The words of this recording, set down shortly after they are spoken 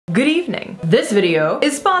Good evening. This video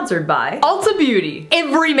is sponsored by Ulta Beauty.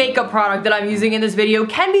 Every makeup product that I'm using in this video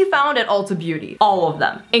can be found at Ulta Beauty. All of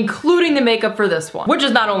them, including the makeup for this one, which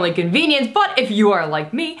is not only convenient, but if you are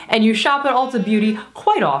like me and you shop at Ulta Beauty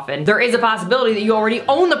quite often, there is a possibility that you already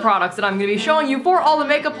own the products that I'm gonna be showing you for all the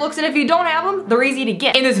makeup looks, and if you don't have them, they're easy to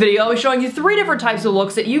get. In this video, I'll be showing you 3 different types of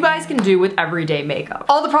looks that you guys can do with everyday makeup.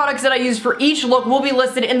 All the products that I use for each look will be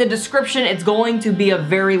listed in the description. It's going to be a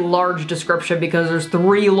very large description because there's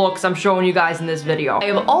 3 looks I'm showing you guys in this video. I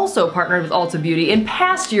have also partnered with Ulta Beauty in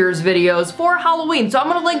past years' videos for Halloween, so I'm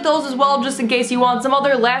gonna link those as well just in case you want some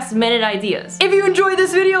other last minute ideas. If you enjoyed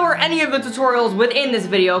this video or any of the tutorials within this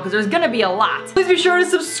video, because there's gonna be a lot, please be sure to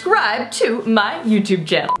subscribe to my YouTube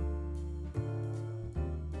channel.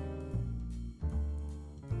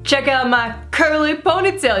 Check out my curly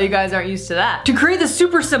ponytail, you guys aren't used to that. To create the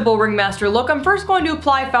super simple ringmaster look, I'm first going to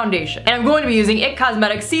apply foundation. And I'm going to be using IT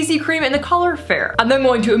Cosmetics CC Cream in the color Fair. I'm then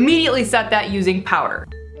going to immediately set that using powder.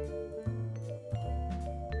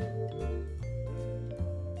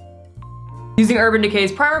 Using Urban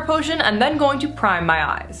Decay's primer potion, I'm then going to prime my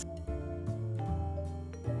eyes.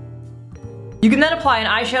 You can then apply an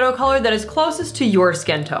eyeshadow color that is closest to your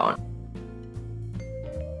skin tone.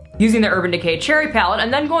 Using the Urban Decay Cherry palette,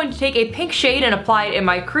 I'm then going to take a pink shade and apply it in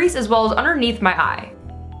my crease as well as underneath my eye.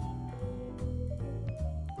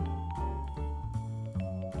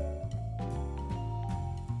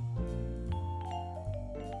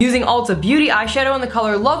 Using Ulta Beauty eyeshadow in the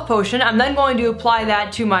color Love Potion, I'm then going to apply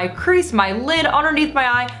that to my crease, my lid, underneath my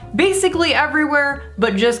eye, basically everywhere,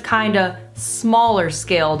 but just kinda smaller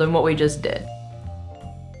scale than what we just did.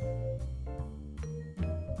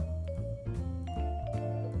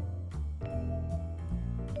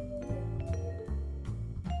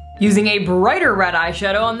 Using a brighter red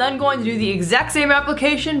eyeshadow, I'm then going to do the exact same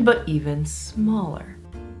application, but even smaller.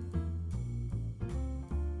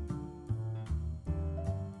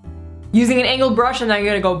 Using an angled brush, I'm then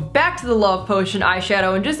going to go back to the Love Potion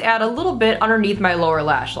eyeshadow and just add a little bit underneath my lower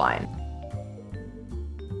lash line.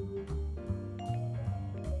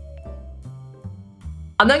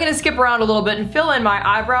 I'm then going to skip around a little bit and fill in my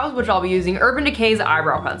eyebrows, which I'll be using Urban Decay's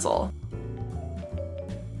eyebrow pencil.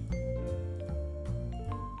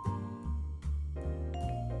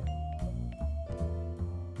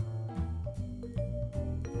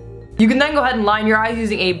 You can then go ahead and line your eyes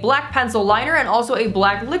using a black pencil liner and also a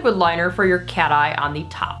black liquid liner for your cat eye on the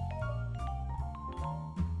top.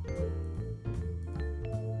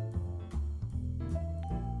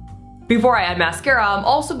 Before I add mascara, I'm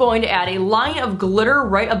also going to add a line of glitter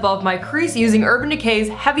right above my crease using Urban Decay's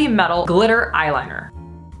Heavy Metal Glitter Eyeliner.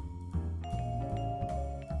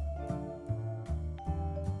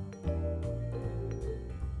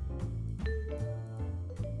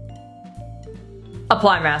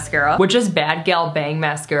 Apply mascara, which is Bad Gal Bang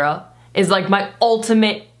mascara, is like my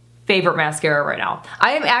ultimate favorite mascara right now.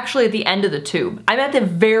 I am actually at the end of the tube. I'm at the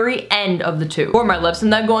very end of the tube. For my lips, I'm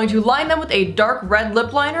then going to line them with a dark red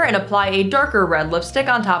lip liner and apply a darker red lipstick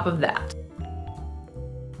on top of that.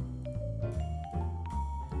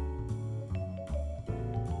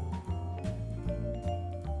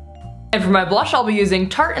 And for my blush, I'll be using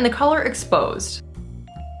Tarte in the color Exposed.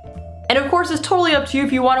 And of course, it's totally up to you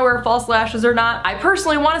if you want to wear false lashes or not. I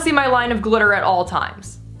personally want to see my line of glitter at all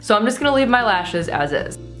times, so I'm just gonna leave my lashes as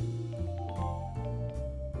is.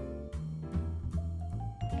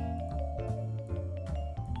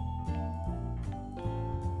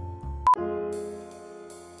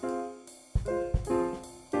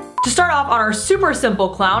 To start off on our super simple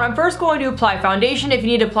clown, I'm first going to apply foundation. If you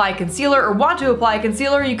need to apply concealer or want to apply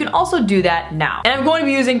concealer, you can also do that now. And I'm going to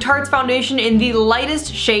be using Tarte's foundation in the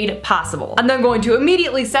lightest shade possible. I'm then going to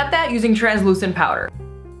immediately set that using translucent powder.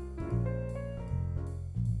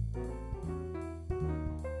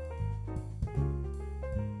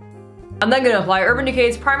 I'm then going to apply Urban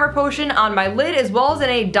Decay's primer potion on my lid as well as in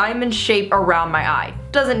a diamond shape around my eye.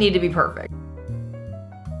 Doesn't need to be perfect.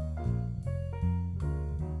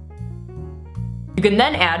 You can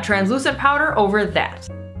then add translucent powder over that.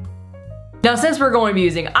 Now, since we're going to be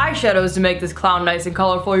using eyeshadows to make this clown nice and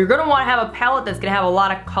colorful, you're going to want to have a palette that's going to have a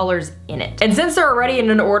lot of colors in it. And since they're already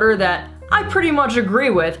in an order that I pretty much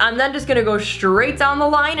agree with, I'm then just going to go straight down the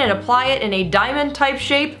line and apply it in a diamond type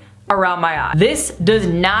shape around my eye. This does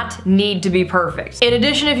not need to be perfect. In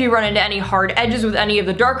addition, if you run into any hard edges with any of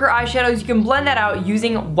the darker eyeshadows, you can blend that out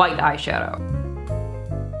using white eyeshadow.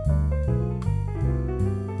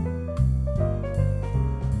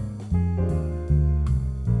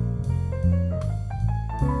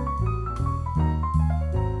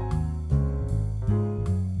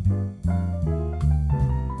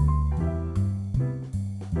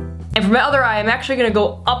 And for for my other eye, I'm actually gonna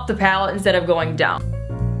go up the palette instead of going down.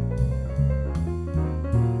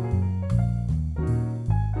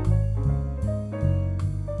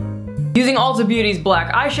 Using Ulta Beauty's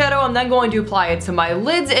black eyeshadow, I'm then going to apply it to my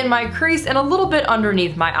lids and my crease and a little bit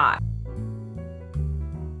underneath my eye.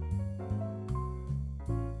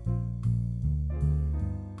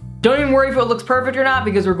 Don't even worry if it looks perfect or not,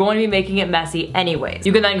 because we're going to be making it messy anyways.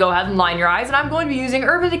 You can then go ahead and line your eyes, and I'm going to be using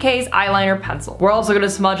Urban Decay's eyeliner pencil. We're also going to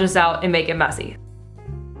smudge this out and make it messy.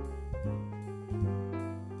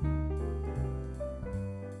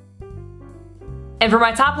 And for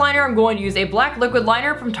my top liner, I'm going to use a black liquid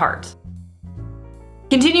liner from Tarte.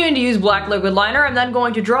 Continuing to use black liquid liner, I'm then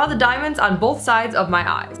going to draw the diamonds on both sides of my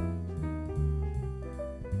eyes.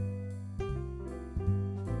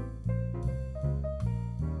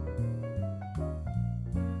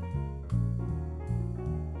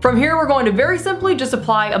 From here, we're going to very simply just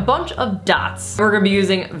apply a bunch of dots. We're going to be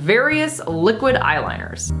using various liquid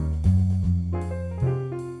eyeliners.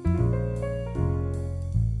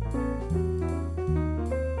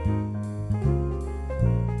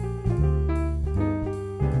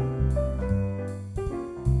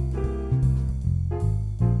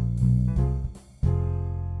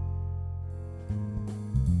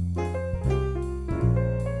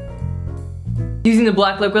 Using the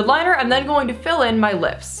black liquid liner, I'm then going to fill in my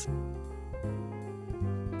lips.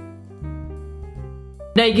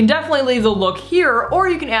 Now you can definitely leave the look here, or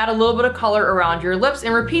you can add a little bit of color around your lips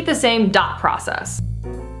and repeat the same dot process.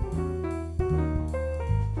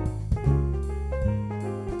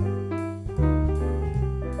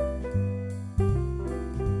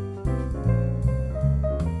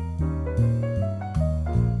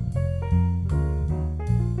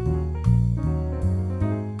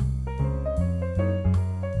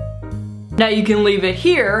 Now you can leave it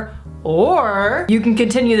here, or you can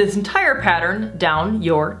continue this entire pattern down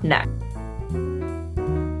your neck.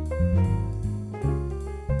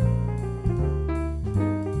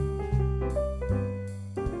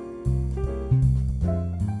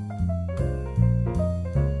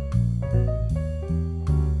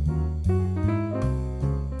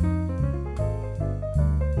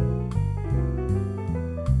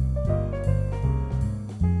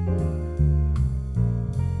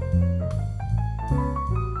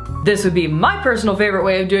 This would be my personal favorite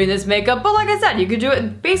way of doing this makeup, but like I said, you could do it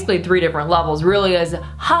in basically 3 different levels, really as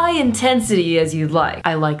high intensity as you'd like.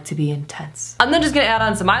 I like to be intense. I'm then just gonna add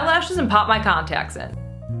on some eyelashes and pop my contacts in.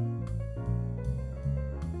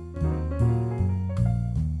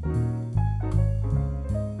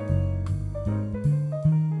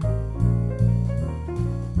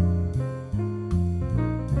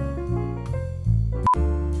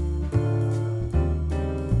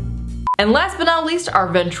 And last but not least, our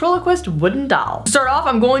ventriloquist wooden doll. To start off,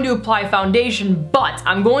 I'm going to apply foundation, but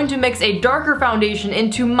I'm going to mix a darker foundation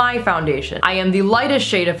into my foundation. I am the lightest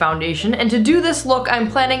shade of foundation, and to do this look, I'm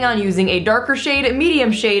planning on using a darker shade, a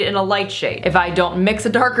medium shade, and a light shade. If I don't mix a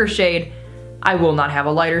darker shade, I will not have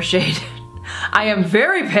a lighter shade. I am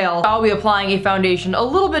very pale. I'll be applying a foundation a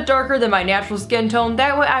little bit darker than my natural skin tone.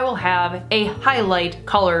 That way I will have a highlight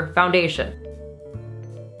color foundation.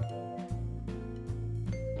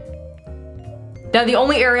 Now the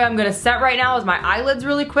only area I'm gonna set right now is my eyelids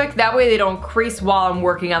really quick, that way they don't crease while I'm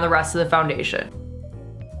working on the rest of the foundation.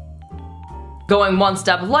 Going one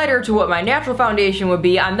step lighter to what my natural foundation would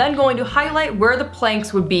be, I'm then going to highlight where the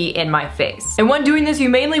planks would be in my face. And when doing this, you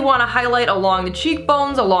mainly want to highlight along the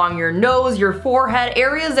cheekbones, along your nose, your forehead,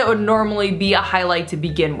 areas that would normally be a highlight to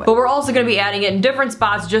begin with. But we're also going to be adding it in different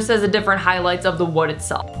spots just as the different highlights of the wood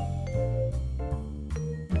itself.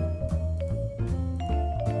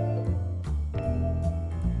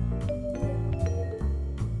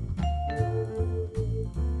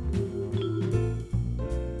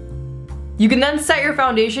 You can then set your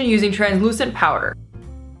foundation using translucent powder.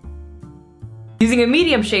 Using a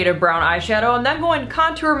medium shade of brown eyeshadow, I'm then going to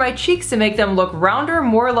contour my cheeks to make them look rounder,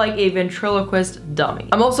 more like a ventriloquist dummy.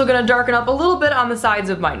 I'm also going to darken up a little bit on the sides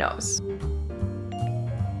of my nose.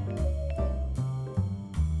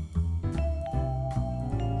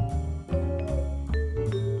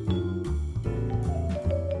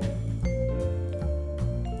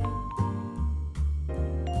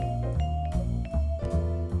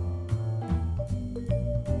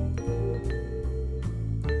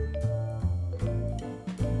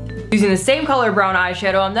 Using the same color brown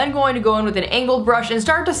eyeshadow, I'm then going to go in with an angled brush and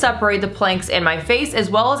start to separate the planks in my face, as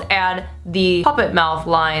well as add the puppet mouth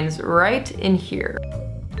lines right in here.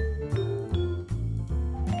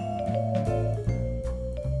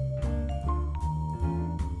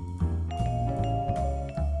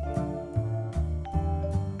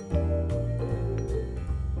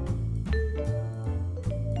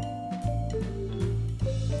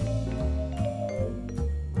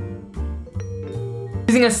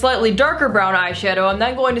 Using a slightly darker brown eyeshadow, I'm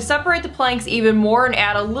then going to separate the planks even more and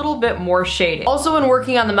add a little bit more shading. Also, when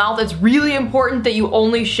working on the mouth, it's really important that you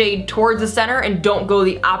only shade towards the center and don't go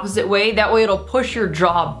the opposite way. That way it'll push your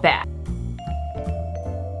jaw back.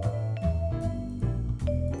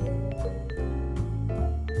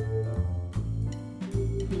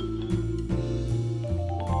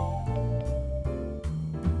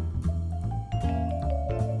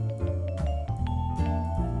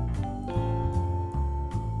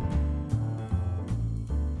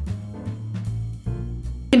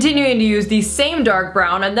 Continuing to use the same dark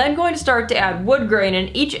brown, I'm then going to start to add wood grain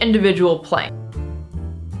in each individual plank.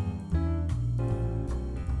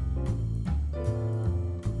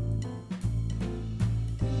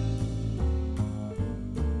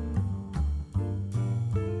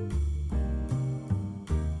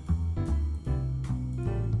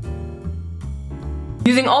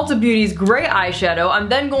 Using Ulta Beauty's gray eyeshadow, I'm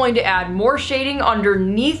then going to add more shading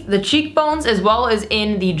underneath the cheekbones as well as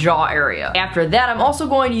in the jaw area. After that, I'm also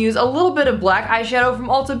going to use a little bit of black eyeshadow from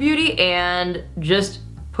Ulta Beauty and just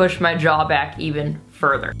push my jaw back even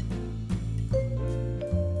further.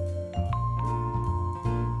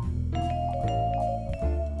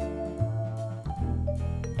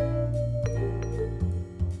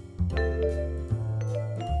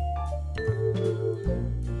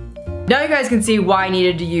 Now you guys can see why I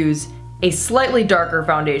needed to use a slightly darker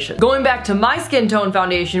foundation. Going back to my skin tone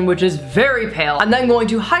foundation, which is very pale, I'm then going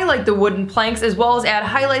to highlight the wooden planks as well as add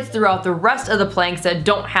highlights throughout the rest of the planks that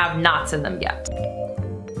don't have knots in them yet.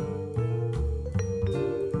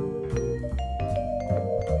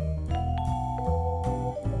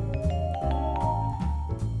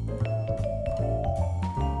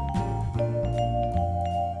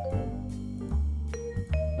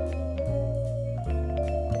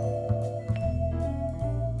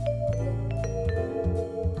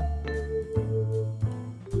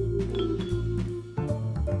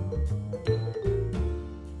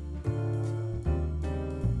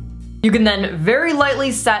 You can then very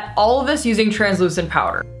lightly set all of this using translucent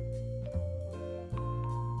powder.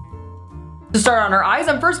 To start on our eyes,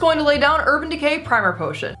 I'm first going to lay down Urban Decay Primer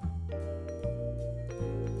Potion.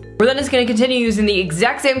 We're then just going to continue using the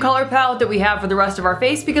exact same color palette that we have for the rest of our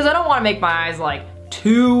face because I don't want to make my eyes like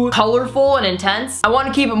too colorful and intense. I want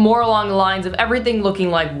to keep it more along the lines of everything looking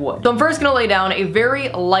like wood. So I'm first going to lay down a very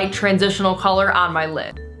light transitional color on my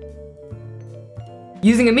lid.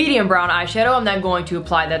 Using a medium brown eyeshadow, I'm then going to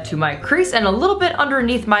apply that to my crease and a little bit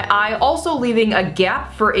underneath my eye, also leaving a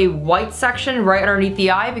gap for a white section right underneath the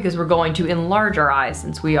eye because we're going to enlarge our eyes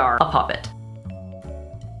since we are a puppet.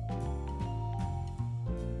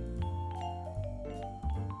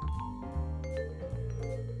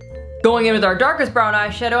 Going in with our darkest brown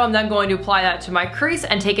eyeshadow, I'm then going to apply that to my crease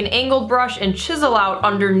and take an angled brush and chisel out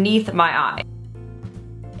underneath my eye.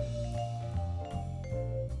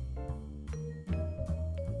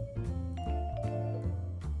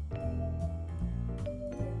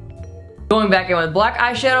 Going back in with black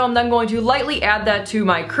eyeshadow, I'm then going to lightly add that to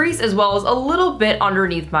my crease as well as a little bit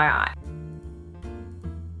underneath my eye.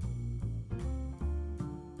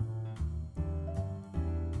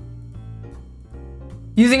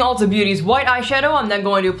 Using Ulta Beauty's white eyeshadow, I'm then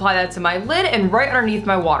going to apply that to my lid and right underneath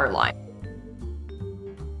my waterline.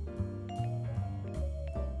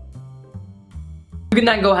 You can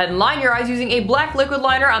then go ahead and line your eyes using a black liquid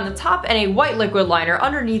liner on the top and a white liquid liner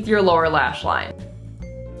underneath your lower lash line.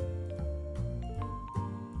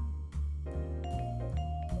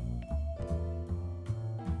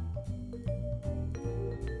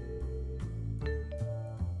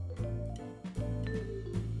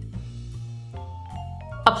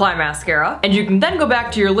 Apply mascara, and you can then go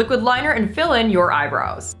back to your liquid liner and fill in your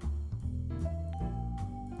eyebrows.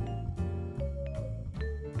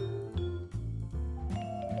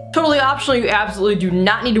 Totally optional, you absolutely do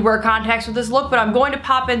not need to wear contacts with this look, but I'm going to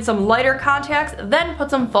pop in some lighter contacts, then put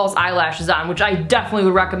some false eyelashes on, which I definitely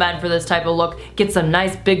would recommend for this type of look. Get some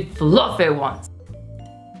nice big fluffy ones.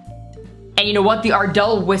 And you know what? The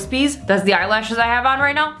Ardell Wispies, that's the eyelashes I have on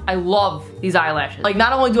right now. I love these eyelashes. Like,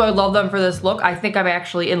 not only do I love them for this look, I think I'm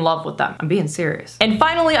actually in love with them. I'm being serious. And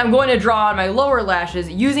finally, I'm going to draw on my lower lashes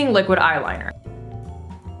using liquid eyeliner.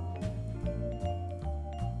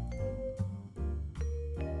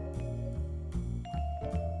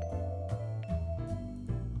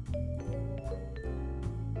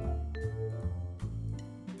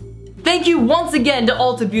 Thank you once again to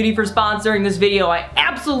Ulta Beauty for sponsoring this video. I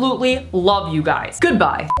absolutely love you guys.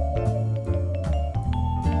 Goodbye.